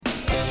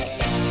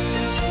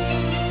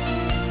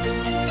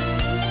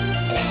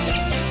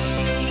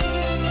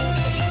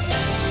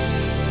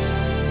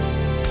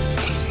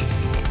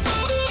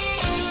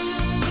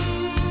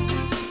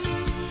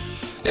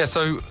Yeah,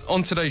 so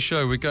on today's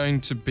show, we're going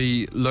to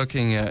be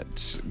looking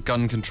at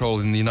gun control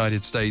in the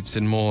United States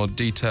in more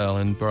detail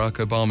and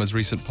Barack Obama's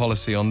recent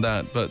policy on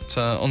that. But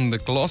on the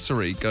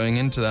glossary going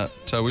into that,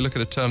 we look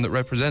at a term that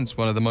represents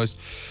one of the most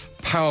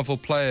powerful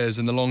players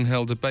in the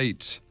long-held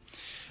debate,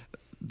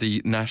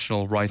 the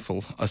National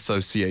Rifle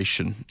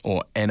Association,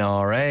 or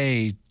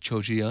NRA. Cho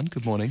Jooyeon,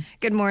 good morning.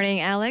 Good morning,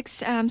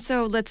 Alex.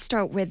 So let's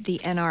start with the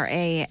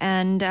NRA.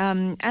 And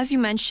as you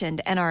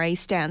mentioned, NRA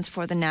stands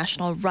for the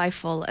National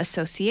Rifle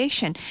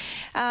Association.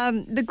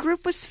 The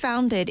group was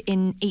founded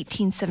in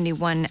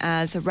 1871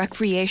 as a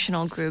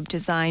recreational group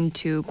designed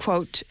to,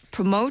 quote,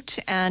 promote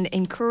and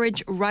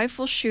encourage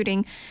rifle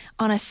shooting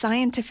on a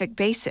scientific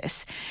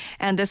basis.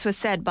 And this was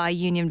said by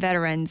Union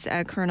veterans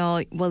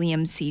Colonel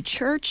William C.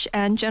 Church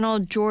and General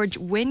George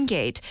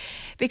Wingate,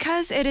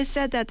 because it is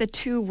said that the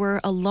two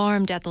were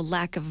alarmed at the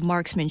lack of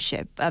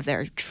marksmanship of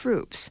their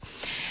troops.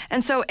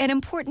 And so an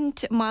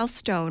important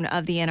milestone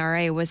of the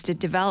NRA was the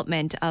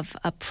development of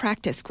a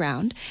practice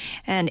ground.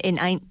 And in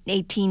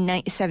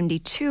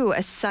 1872,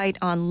 a site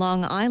on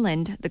Long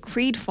Island, the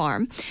Creed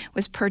Farm,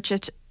 was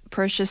purchased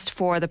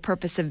for the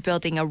purpose of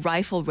building a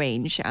rifle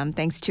range,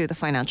 thanks to the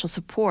financial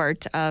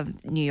support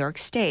of New York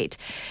State.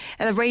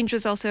 And the range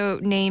was also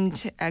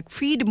named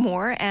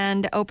Creedmoor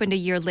and opened a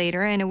year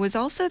later, and it was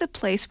also the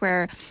place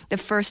where the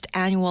first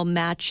annual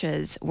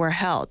matches were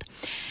held.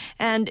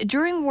 And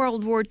during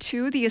World War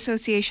II, the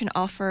association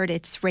offered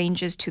its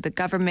ranges to the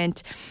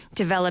government,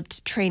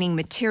 developed training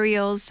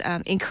materials,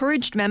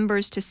 encouraged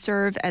members to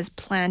serve as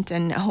plant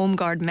and home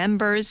guard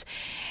members,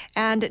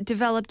 and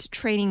developed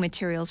training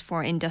materials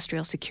for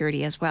industrial security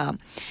as well.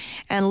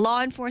 And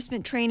law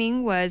enforcement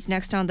training was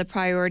next on the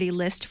priority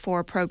list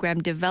for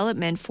program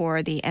development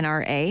for the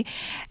NRA.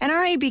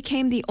 NRA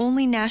became the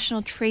only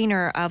national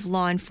trainer of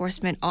law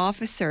enforcement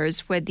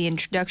officers with the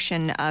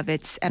introduction of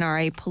its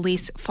NRA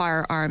Police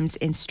Firearms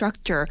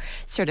Instructor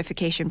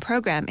Certification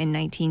Program in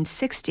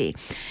 1960.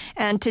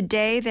 And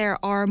today there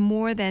are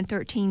more than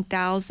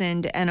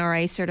 13,000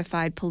 NRA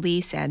certified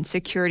police and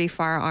security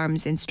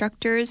firearms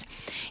instructors.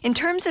 In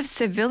terms of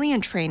civilian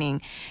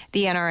training,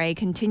 the NRA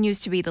continues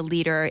to be the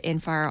leader in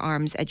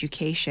firearms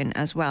education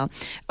as well.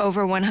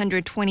 Over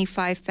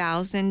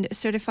 125,000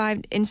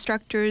 certified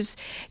instructors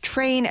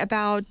train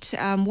about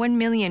 1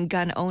 million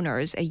gun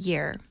owners a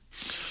year.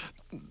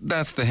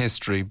 That's the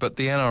history, but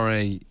the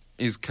NRA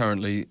is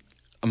currently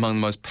among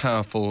the most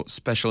powerful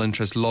special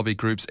interest lobby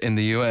groups in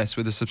the U.S.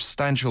 with a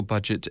substantial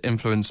budget to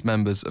influence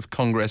members of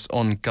Congress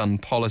on gun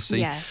policy.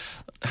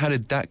 Yes. How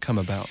did that come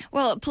about?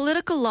 Well,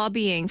 political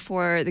lobbying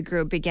for the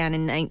group began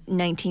in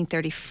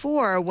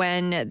 1934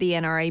 when the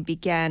NRA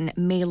began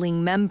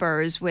mailing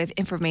members with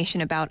information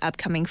about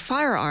upcoming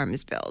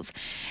firearms bills.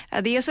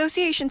 The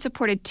association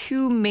supported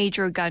two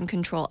major gun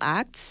control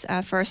acts.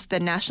 First, the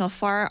National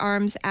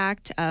Firearms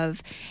Act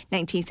of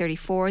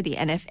 1934, the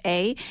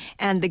NFA,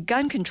 and the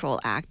Gun Control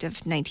Act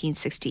of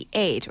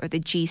 1968, or the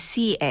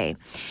GCA.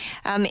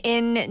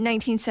 In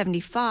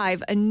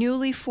 1975, a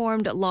newly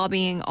formed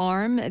lobbying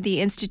arm, the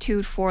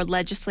Institute for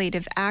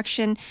Legislative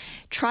Action,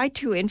 tried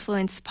to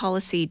influence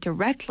policy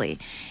directly.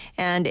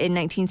 And in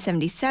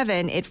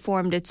 1977, it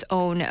formed its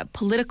own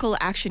political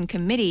action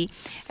committee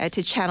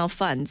to channel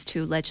funds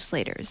to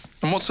legislators.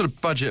 And what sort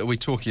of budget are we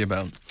talking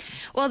about?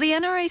 Well, the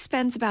NRA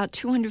spends about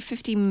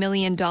 $250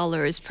 million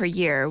per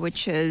year,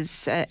 which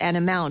is an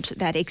amount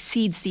that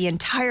exceeds the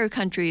entire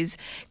country's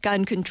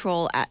gun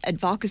control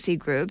advocacy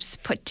groups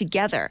put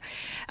together.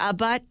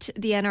 But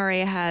the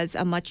NRA has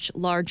a much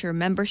larger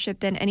membership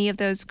than any of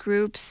those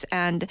groups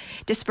and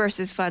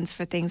disperses funds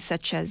for things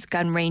such as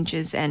gun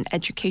ranges and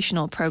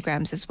educational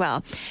programs as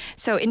well.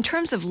 So in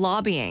terms of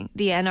lobbying,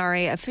 the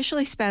NRA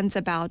officially spends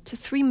about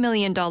 $3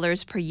 million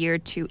per year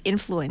to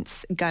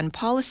influence gun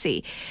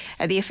policy.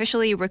 The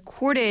officially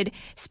recorded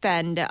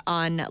spend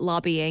on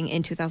lobbying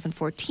in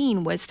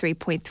 2014 was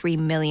 $3.3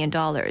 million.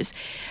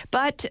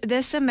 But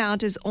this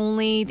amount is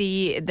only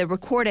the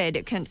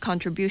recorded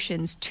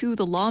contributions to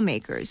the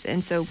lawmakers.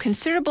 And so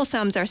considerable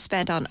sums are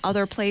spent on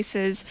other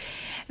places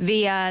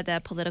via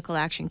the Political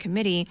Action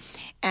Committee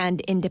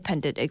and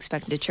independent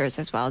expenditures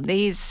as well.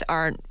 These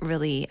aren't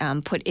really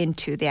put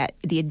into the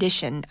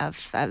addition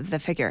of the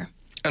figure.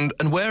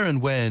 And where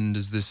and when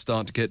does this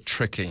start to get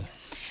tricky?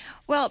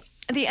 Well,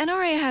 the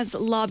NRA has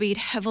lobbied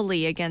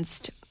heavily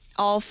against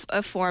all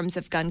forms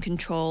of gun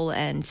control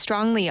and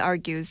strongly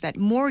argues that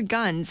more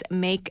guns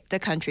make the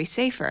country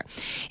safer.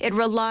 It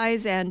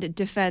relies and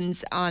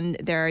defends on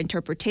their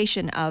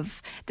interpretation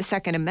of the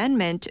Second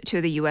Amendment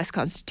to the U.S.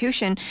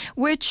 Constitution,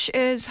 which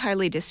is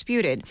highly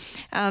disputed.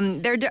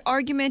 Their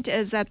argument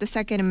is that the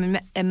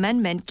Second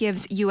Amendment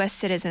gives U.S.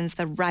 citizens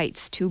the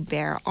rights to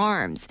bear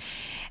arms.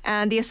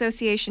 And the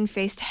association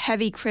faced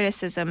heavy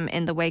criticism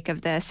in the wake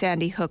of the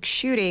Sandy Hook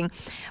shooting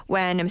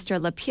when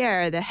Mr.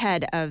 LaPierre, the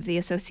head of the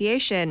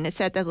association,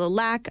 said that the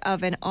lack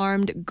of an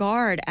armed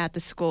guard at the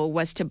school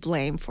was to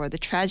blame for the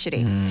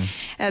tragedy.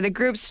 The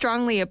group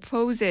strongly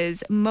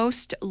opposes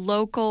most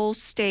local,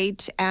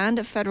 state,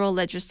 and federal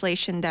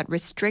legislation that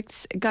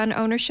restricts gun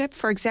ownership.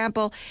 For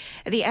example,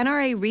 the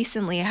NRA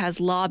recently has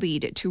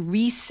lobbied to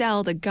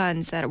resell the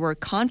guns that were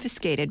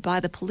confiscated by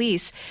the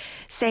police,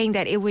 saying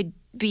that it would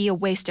be a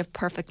waste of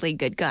perfectly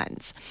good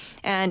guns.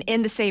 And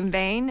in the same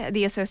vein,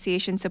 the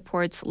association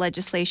supports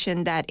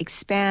legislation that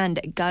expand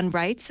gun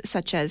rights,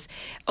 such as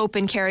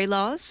open carry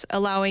laws,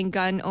 allowing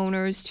gun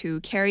owners to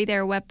carry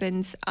their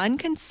weapons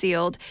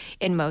unconcealed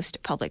in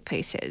most public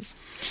places.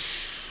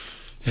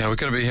 Yeah, we're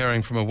going to be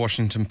hearing from a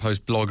Washington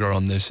Post blogger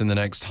on this in the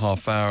next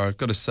half hour. I've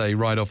got to say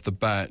right off the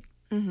bat,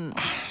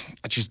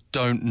 I just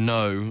don't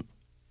know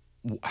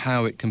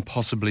how it can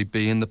possibly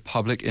be in the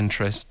public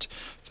interest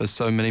for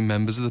so many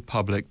members of the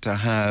public to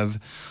have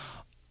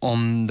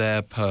on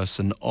their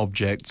person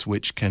objects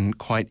which can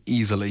quite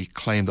easily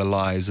claim the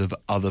lives of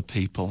other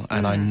people.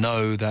 And I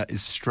know that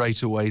is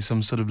straight away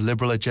some sort of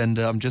liberal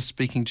agenda. I'm just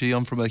speaking to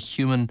you from a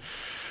human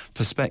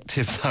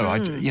perspective, though.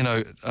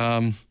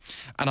 And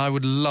I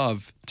would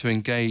love to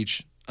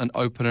engage an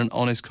open and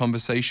honest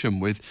conversation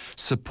with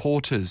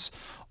supporters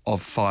of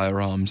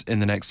firearms in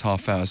the next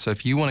half hour. So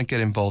if you want to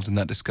get involved in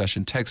that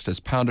discussion, text us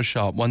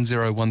 ##sharp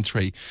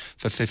 1013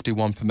 for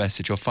 51 per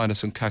message, or find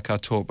us on Kakao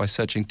Talk by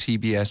searching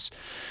TBS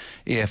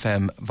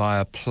EFM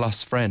via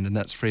Plus Friend, and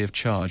that's free of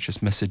charge.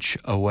 Just message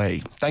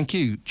away. Thank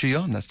you,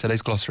 Jooyeon. That's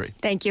today's Glossary.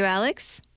 Thank you, Alex.